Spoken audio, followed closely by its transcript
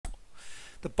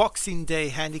The Boxing Day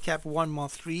Handicap 1 mile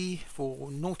 3 for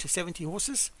 0 to 70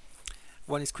 horses.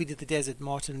 1 is Queen of the Desert,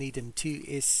 Martin Needham. 2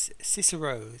 is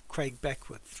Cicero, Craig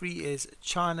Beckwith. 3 is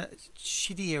China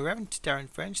Shidi Errant, Darren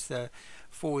French.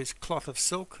 4 is Cloth of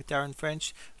Silk, Darren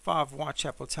French. 5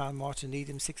 Whitechapel Town, Martin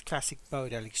Needham. 6 Classic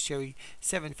Mode, Alex Cherry.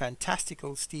 7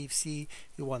 Fantastical, Steve C,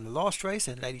 who won the last race.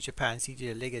 And Lady Japan,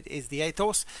 CJ Leggett, is the 8th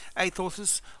horse. 8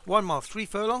 horses, 1 mile 3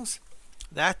 furlongs.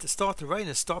 That to start, the rain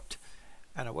has stopped,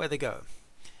 and away they go.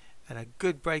 And a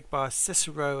good break by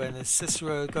Cicero, and as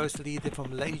Cicero goes to lead them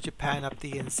from Lady Japan up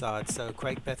the inside. So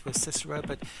Craig Beth was Cicero,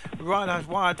 but right out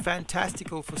wide,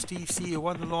 Fantastical for Steve C, who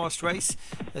won the last race.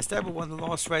 The stable won the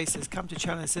last race, has come to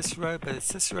challenge Cicero, but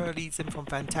Cicero leads them from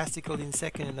Fantastical in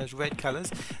second in those red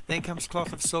colours. Then comes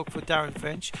Cloth of Silk for Darren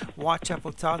French.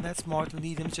 Whitechapel Town, that's Martin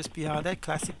Needham's just behind that.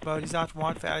 Classic Mode is out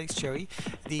wide for Alex Cherry.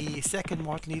 The second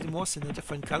Martin Needham horse in the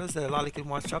different colours, the lilac and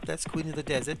white stripe, that's Queen of the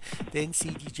Desert. Then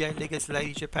CDJ Leggett's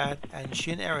Lady Japan, and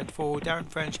Shin Errant for Darren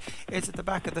French is at the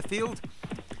back of the field.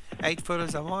 8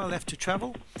 furlongs, a mile left to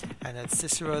travel, and it's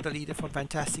Cicero, the leader from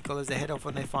Fantastical, as they head off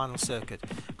on their final circuit.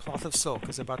 Cloth of Silk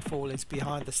is about 4 lengths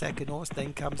behind the second horse.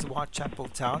 Then comes Whitechapel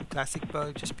Town. Classic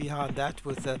Bow just behind that,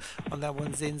 with on that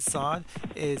one's inside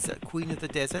is Queen of the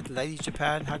Desert. Lady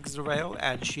Japan hugs the rail,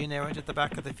 and Shin Errant at the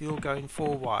back of the field going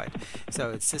 4 wide.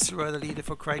 So it's Cicero, the leader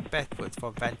for Craig Beckwith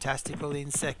from Fantastical in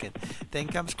second. Then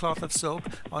comes Cloth of Silk.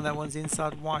 On that one's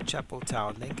inside, Whitechapel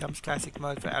Town. Then comes Classic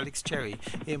Mode for Alex Cherry.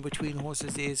 In between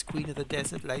horses is Queen of the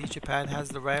Desert. Lady Japan has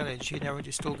the rail, and Shin Errant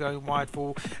is still going wide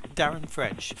for Darren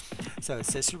French. So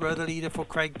Cicero, the leader for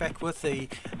Craig Beckwith, the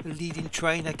leading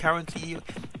trainer currently,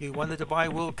 who won the Dubai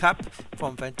World Cup,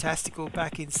 from Fantastical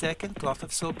back in second. Cloth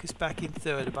of Silk is back in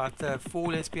third, about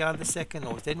 4 lengths behind the second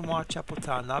horse. Then Whitechapel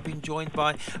Town, now being joined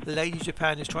by Lady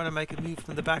Japan, who's trying to make a move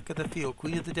from the back of the field.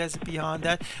 Queen of the Desert behind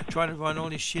that, trying to run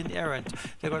on is Shin Errant.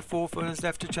 They've got 4 furlongs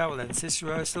left to travel, and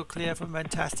Cicero is still clear from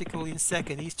Fantastical in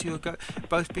second. These two are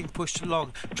both being pushed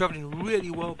along. Travelling really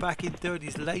well back in third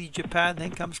is Lady Japan. Then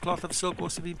comes Cloth of Silk,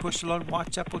 also being pushed along.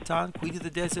 Whitechapel Town, Queen of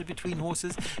the Desert between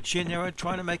horses. Shin Errant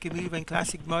trying to make a move, and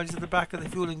Classic Mode is at the back of the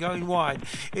field and going wide.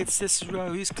 It's Cicero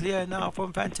who's clear now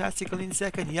from Fantastical in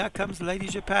second. Here comes Lady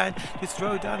Japan to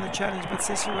throw down the challenge, but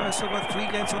Cicero still got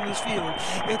 3 lengths on this field.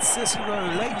 It's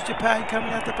Cicero, Lady Japan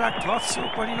coming out the back. Cloth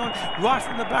Silk running on right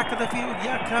from the back of the field.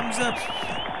 Here comes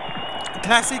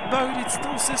Classic Mode. It's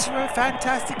still Cicero.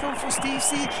 Fantastical for Steve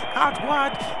C. Out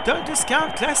wide. Don't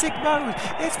discount Classic Mode.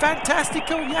 It's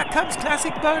Fantastical. Here comes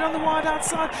Classic Mode on the wide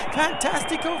outside.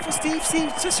 Fantastical for Steve C.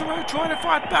 Cicero trying to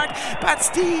fight back, but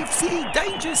Steve C,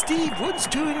 Danger Steve, wins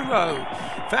 2 in a row.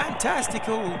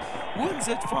 Fantastical wins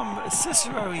it from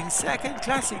Cicero in second.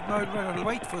 Classic Mode ran on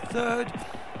wait for third,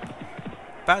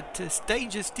 but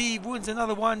Danger Steve wins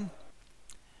another one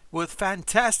with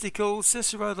Fantastical.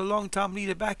 Cicero, the long-time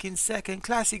leader, back in second.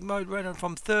 Classic Mode ran on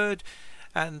from third,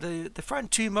 and the front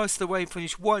two most of the way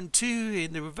finished 1-2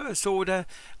 in the reverse order.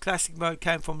 Classic Mode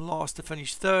came from last to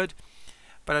finish third,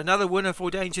 but another winner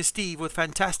for Danger Steve with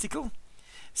Fantastical.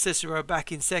 Cicero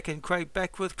back in second. Craig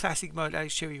Beckwith. Classic Mode,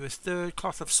 Alex Cherry was third.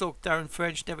 Cloth of Silk, Darren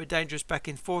French, Never Dangerous back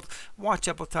in fourth.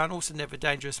 Whitechapel Town, also Never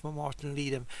Dangerous for Martin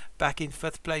Needham, back in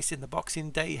 5th place in the Boxing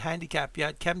Day Handicap here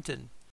at Kempton.